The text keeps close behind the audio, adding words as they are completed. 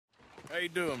How you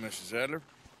doing, Mrs. Adler?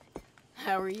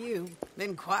 How are you?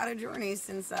 Been quite a journey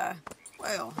since I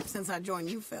joined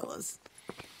you fellas.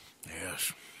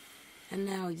 Yes. And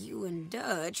now you and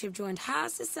Dutch have joined high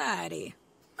society.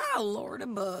 My lord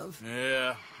above.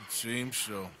 Yeah, it seems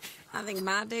so. I think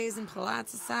my days in polite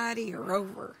society are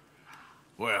over.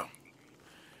 Well,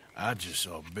 I just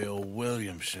saw Bill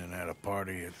Williamson at a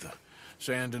party at the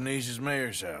San Denise's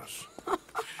mayor's house.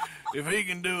 If he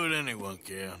can do it, anyone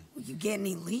can. Will you get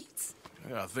any leads?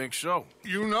 Yeah, I think so.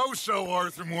 You know so,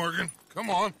 Arthur Morgan.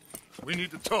 Come on. We need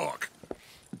to talk.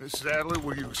 Mrs. Adler,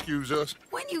 will you excuse us?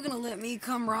 When you gonna let me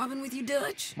come robbing with you,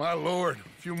 Dutch? My lord,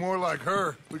 a few more like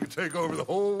her, we could take over the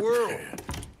whole world. Yeah.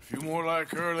 A few more like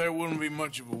her, there wouldn't be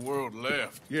much of a world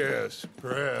left. Yes,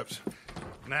 perhaps.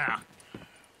 Now,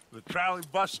 the trolley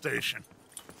bus station.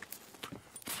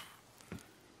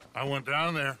 I went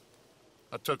down there.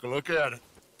 I took a look at it.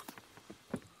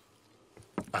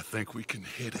 I think we can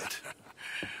hit it.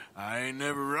 I ain't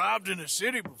never robbed in a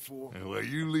city before. Well,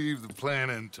 you leave the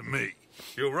planning to me.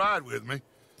 You'll ride with me.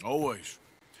 Always.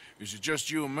 Is it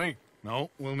just you and me? No,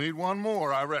 we'll need one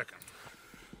more, I reckon.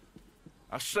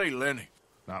 I say Lenny.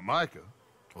 Not Micah.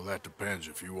 Well, that depends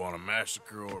if you want a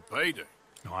massacre or a payday.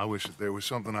 No, I wish that there was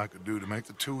something I could do to make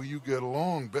the two of you get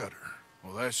along better.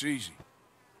 Well, that's easy.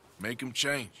 Make 'em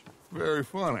change. Very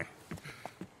funny.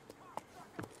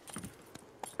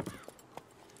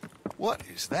 What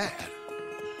is that?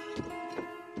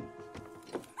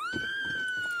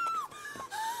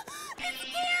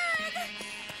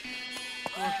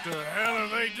 What the hell have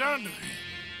they done to him?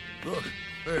 Look,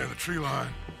 there in the tree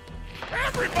line.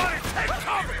 Everybody take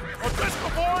cover! O'Driscoll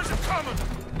boys are coming!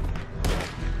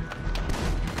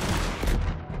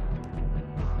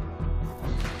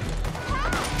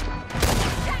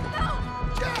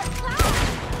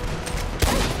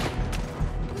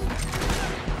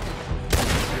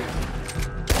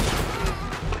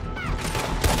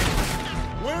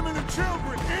 Women and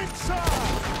children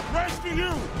inside! Rest of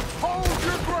you, hold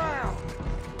your ground!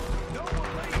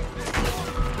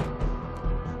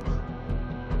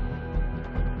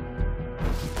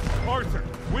 Arthur,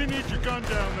 we need your gun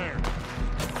down there.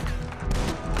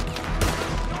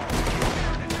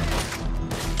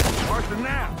 Arthur,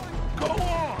 now! Go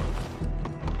on!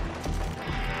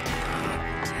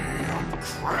 Damn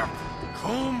crap!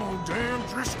 Come on, damn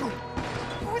Driscoll!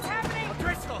 What's happening?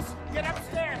 O'Driscoll's! Get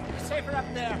upstairs! It's safer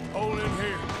up there. Hold in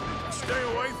here. Stay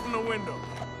away from the window.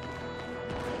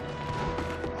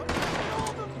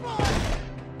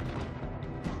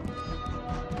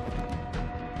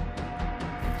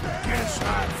 Get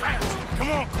inside fast! Come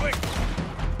on, quick!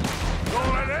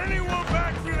 Don't let anyone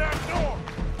back through that door!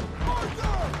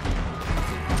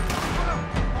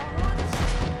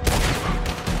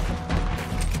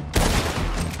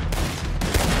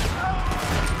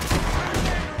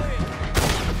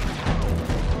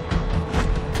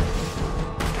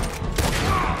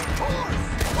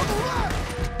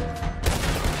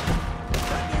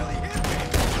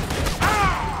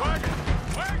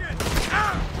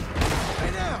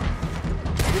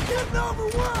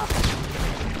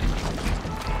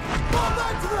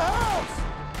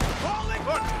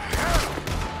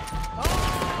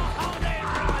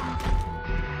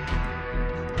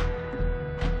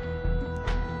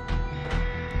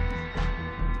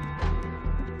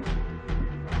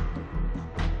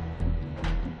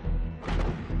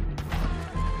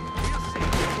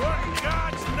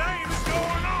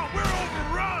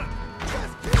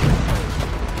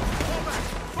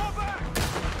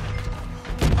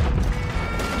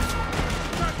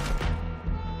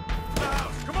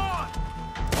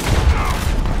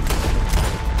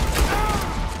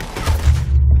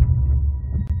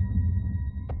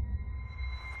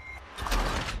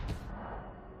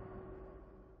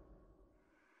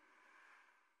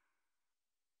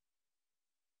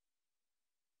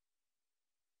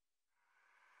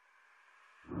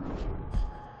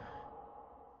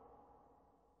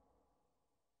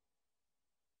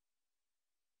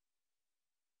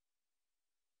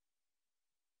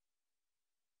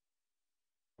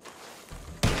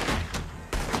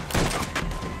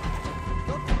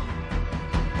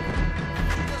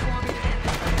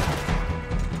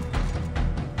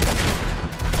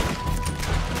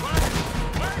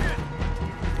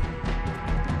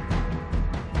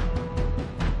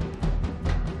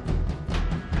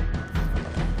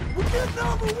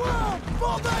 Overwhelmed!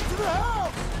 Fall back to the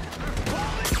house!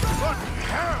 What the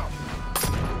hell?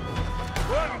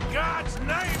 What in God's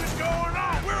name is going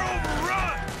on? We're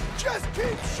overrun! Just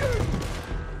keep shooting!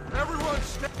 Everyone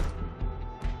stay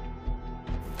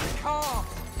calm!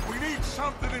 We need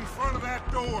something in front of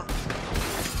that door!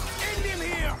 End him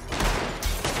here!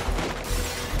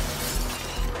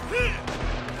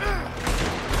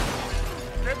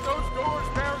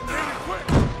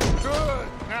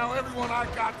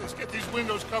 get these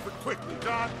windows covered quickly.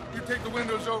 John, you take the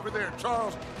windows over there.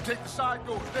 Charles, you take the side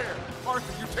doors there.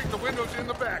 Arthur, you take the windows in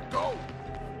the back. Go!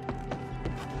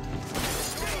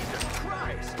 Jesus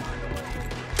Christ!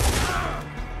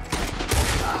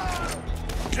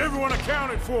 Is everyone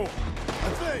accounted for?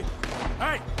 I think.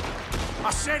 Hey!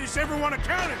 I said, is everyone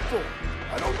accounted for?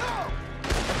 I don't know. I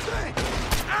think.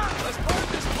 Let's burn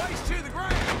this place to the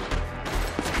ground!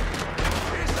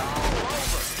 It's all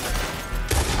over!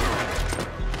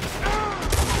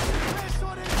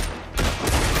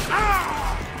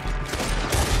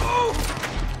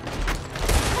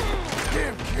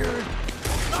 Damn, Kieran.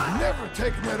 Never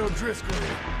taking that O'Driscoll in.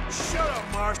 Shut up,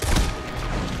 Marsh.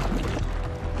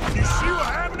 You see what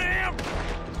happened to him?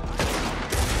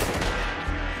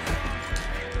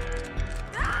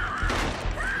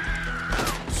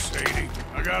 Sadie,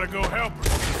 I gotta go help her.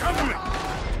 Come with me.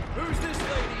 Who's this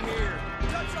lady here?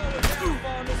 Dutch always had a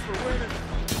fondness for women.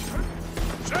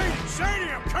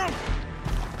 Sadie, I'm coming.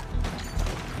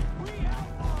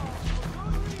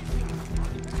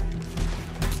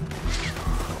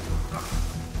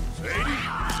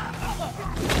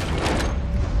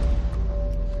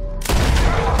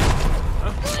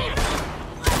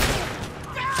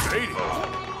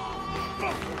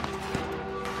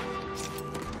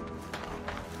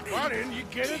 Why didn't you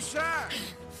get inside?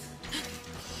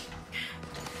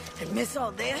 Did miss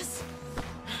all this?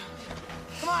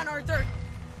 Come on, Arthur.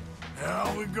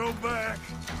 Now we go back.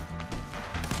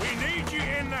 We need you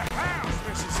in the house,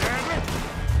 Mrs. Adler.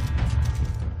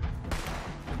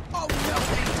 Oh, no,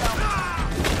 they don't.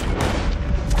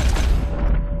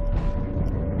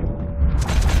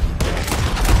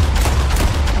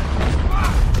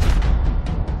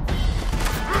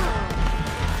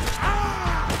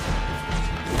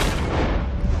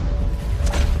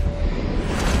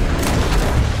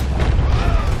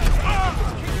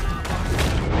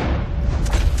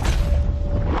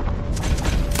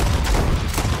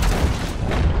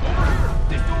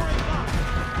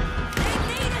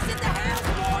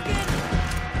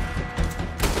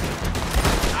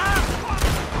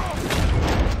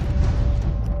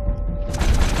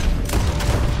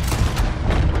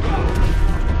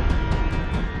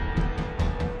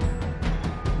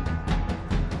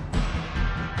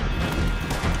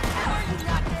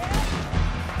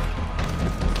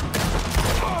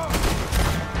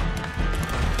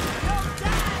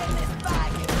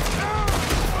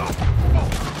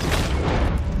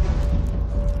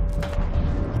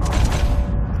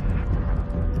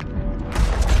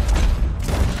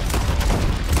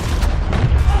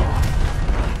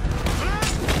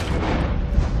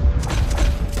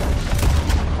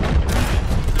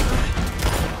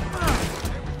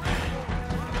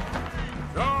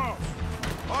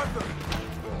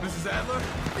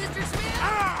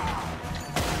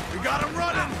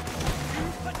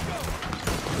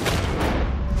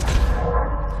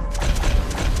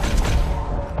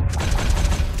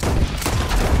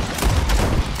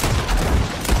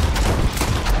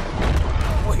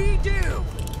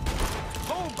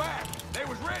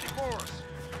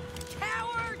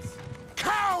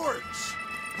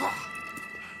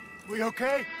 We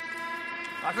okay?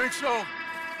 I think so.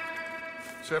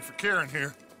 Except for Karen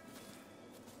here.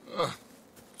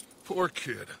 Poor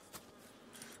kid.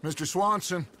 Mr.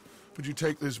 Swanson, would you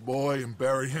take this boy and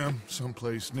bury him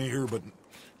someplace near, but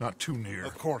not too near?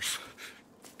 Of course.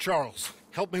 Charles,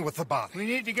 help me with the body. We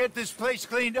need to get this place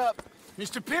cleaned up.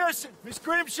 Mr. Pearson, Miss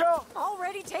Grimshaw.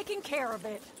 Already taking care of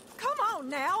it. Come on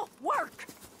now, work.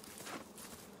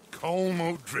 Colm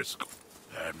O'Driscoll.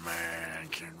 That man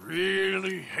can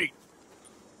really hate.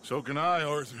 So can I,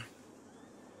 Arthur.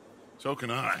 So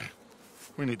can I.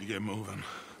 We need to get moving.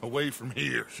 Away from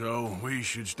here. So we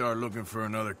should start looking for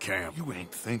another camp. You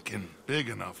ain't thinking big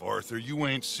enough, Arthur. You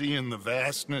ain't seeing the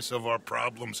vastness of our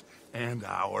problems and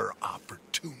our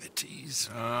opportunities.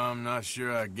 I'm not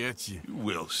sure I get you. You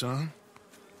will, son.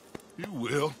 You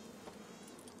will.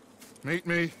 Meet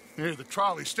me near the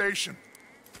trolley station.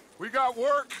 We got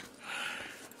work.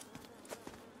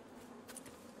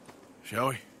 Shall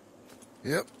we?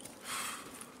 Yep.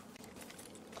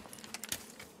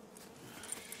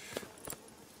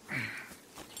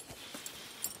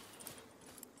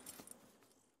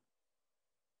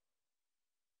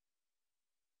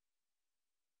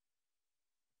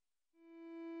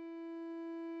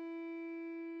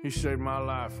 He saved my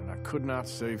life, and I could not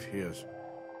save his.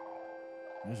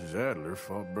 Mrs. Adler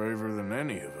fought braver than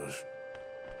any of us.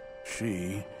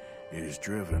 She is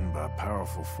driven by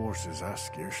powerful forces I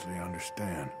scarcely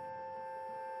understand.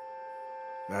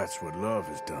 That's what love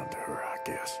has done to her, I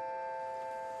guess.